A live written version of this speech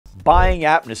Buying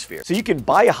atmosphere. So you can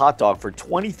buy a hot dog for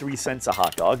 23 cents a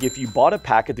hot dog if you bought a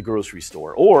pack at the grocery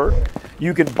store, or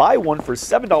you can buy one for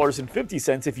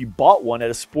 $7.50 if you bought one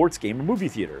at a sports game or movie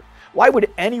theater. Why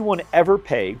would anyone ever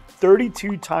pay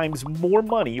 32 times more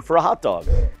money for a hot dog?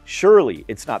 Surely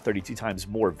it's not 32 times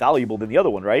more valuable than the other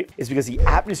one, right? It's because the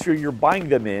atmosphere you're buying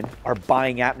them in are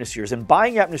buying atmospheres, and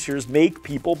buying atmospheres make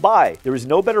people buy. There is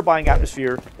no better buying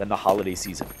atmosphere than the holiday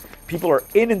season. People are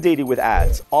inundated with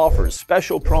ads, offers,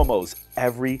 special promos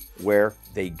everywhere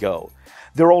they go.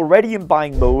 They're already in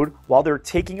buying mode while they're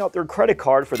taking out their credit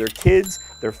card for their kids,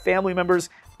 their family members,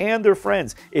 and their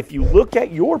friends. If you look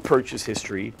at your purchase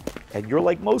history, and you're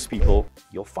like most people,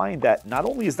 you'll find that not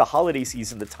only is the holiday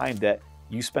season the time that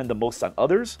you spend the most on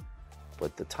others,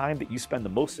 but the time that you spend the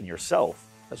most on yourself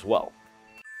as well.